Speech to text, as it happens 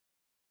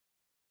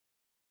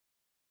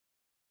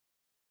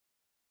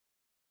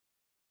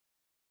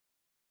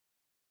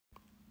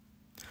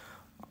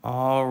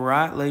All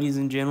right, ladies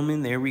and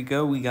gentlemen, there we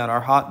go. We got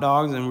our hot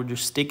dogs and we're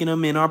just sticking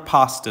them in our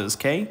pastas,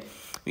 okay?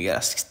 We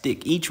got to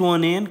stick each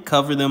one in,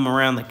 cover them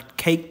around the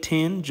cake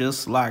tin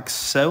just like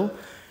so.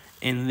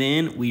 And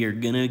then we are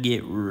going to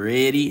get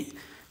ready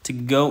to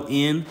go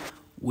in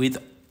with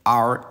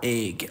our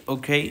egg,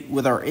 okay?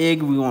 With our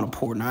egg, we want to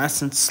pour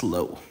nice and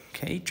slow,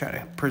 okay? Try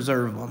to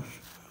preserve them,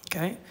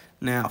 okay?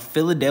 Now,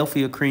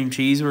 Philadelphia cream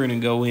cheese, we're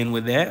going to go in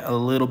with that a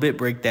little bit,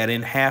 break that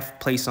in half,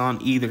 place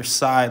on either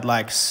side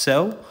like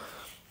so.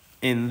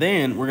 And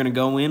then we're going to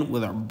go in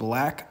with our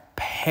black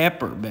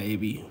pepper,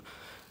 baby.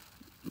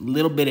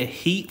 Little bit of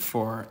heat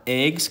for our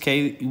eggs,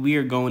 okay? We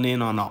are going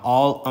in on an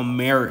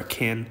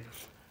all-American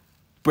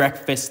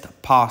breakfast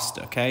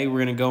pasta, okay? We're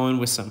going to go in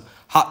with some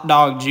hot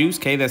dog juice,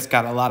 okay? That's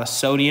got a lot of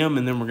sodium,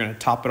 and then we're going to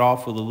top it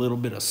off with a little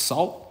bit of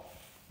salt.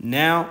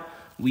 Now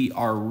we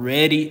are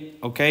ready,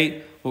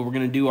 okay? Well, we're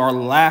going to do our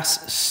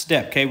last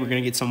step, okay? We're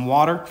going to get some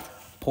water,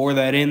 pour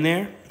that in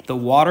there. The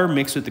water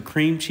mixed with the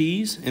cream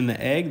cheese and the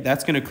egg,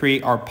 that's going to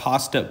create our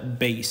pasta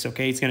base,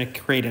 okay? It's going to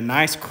create a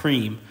nice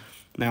cream.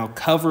 Now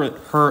cover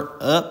her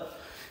up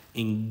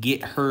and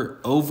get her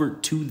over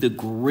to the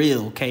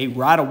grill, okay?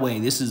 Right away.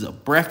 This is a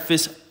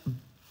breakfast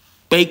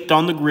baked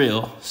on the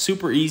grill.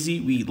 Super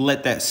easy. We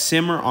let that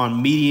simmer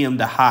on medium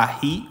to high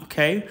heat,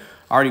 okay?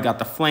 Already got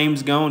the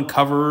flames going.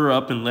 Cover her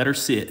up and let her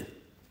sit.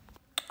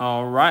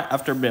 All right,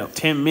 after about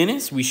 10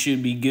 minutes, we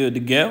should be good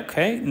to go,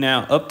 okay?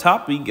 Now, up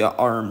top, we got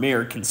our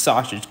American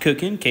sausage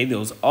cooking, okay?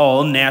 Those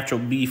all natural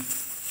beef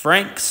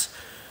franks.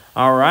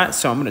 All right,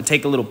 so I'm going to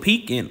take a little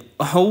peek, and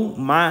oh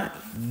my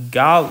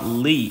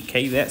golly,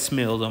 okay? That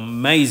smells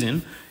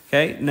amazing,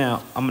 okay?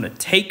 Now, I'm going to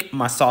take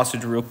my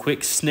sausage real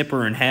quick, snip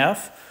her in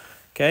half,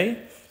 okay?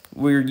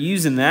 We're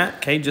using that,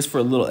 okay, just for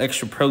a little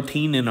extra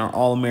protein in our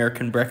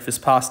all-American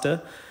breakfast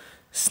pasta.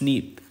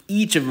 Snip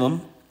each of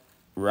them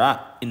right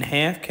in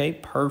half, okay,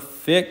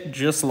 perfect,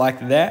 just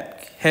like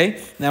that, okay.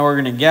 Now we're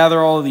gonna gather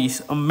all of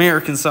these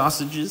American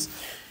sausages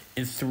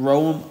and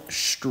throw them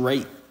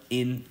straight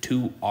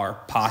into our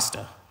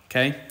pasta,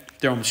 okay.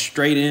 Throw them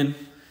straight in,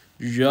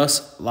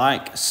 just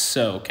like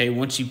so, okay.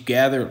 Once you've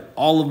gathered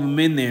all of them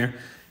in there,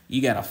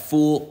 you got a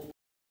full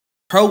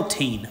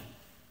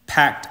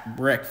protein-packed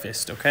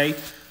breakfast, okay.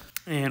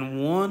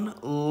 And one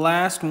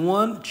last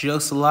one,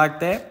 just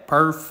like that.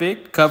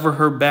 Perfect. Cover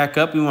her back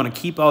up. We want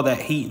to keep all that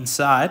heat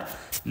inside.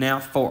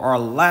 Now for our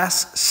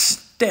last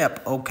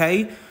step,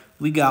 okay,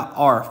 we got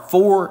our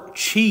 4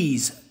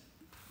 cheese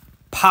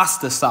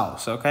pasta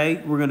sauce, okay?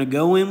 We're going to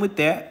go in with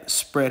that,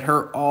 spread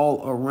her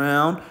all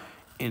around,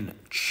 and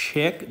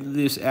check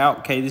this out.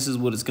 Okay, this is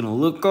what it's going to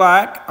look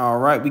like. All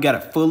right, we got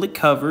it fully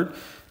covered.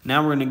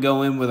 Now we're going to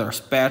go in with our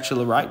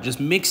spatula, right? Just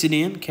mix it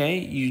in, okay?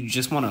 You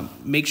just want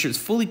to make sure it's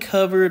fully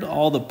covered,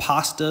 all the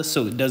pasta,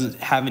 so it doesn't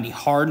have any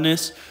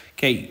hardness.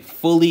 Okay,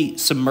 fully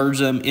submerge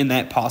them in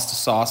that pasta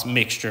sauce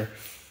mixture.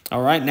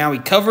 All right, now we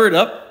cover it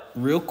up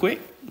real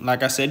quick.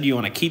 Like I said, you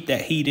want to keep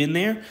that heat in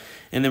there,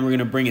 and then we're going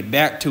to bring it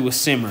back to a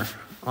simmer.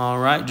 All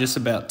right, just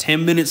about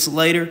 10 minutes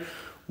later,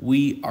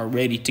 we are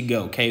ready to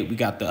go, okay? We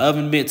got the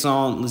oven mitts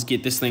on. Let's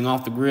get this thing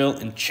off the grill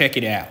and check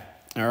it out.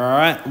 All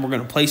right, we're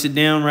going to place it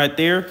down right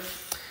there.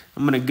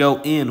 I'm going to go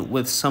in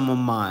with some of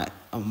my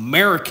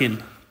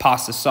American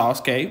pasta sauce,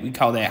 okay? We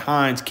call that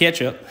Heinz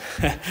ketchup.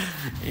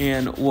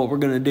 And what we're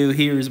going to do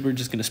here is we're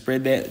just going to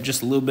spread that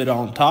just a little bit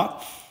on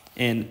top.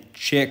 And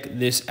check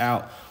this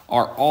out.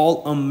 Our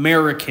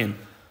all-American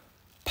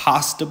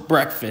pasta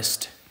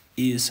breakfast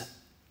is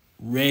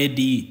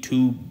ready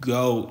to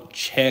go.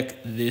 Check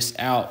this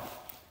out.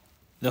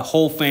 The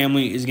whole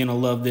family is going to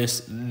love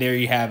this. There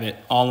you have it.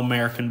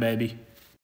 All-American, baby.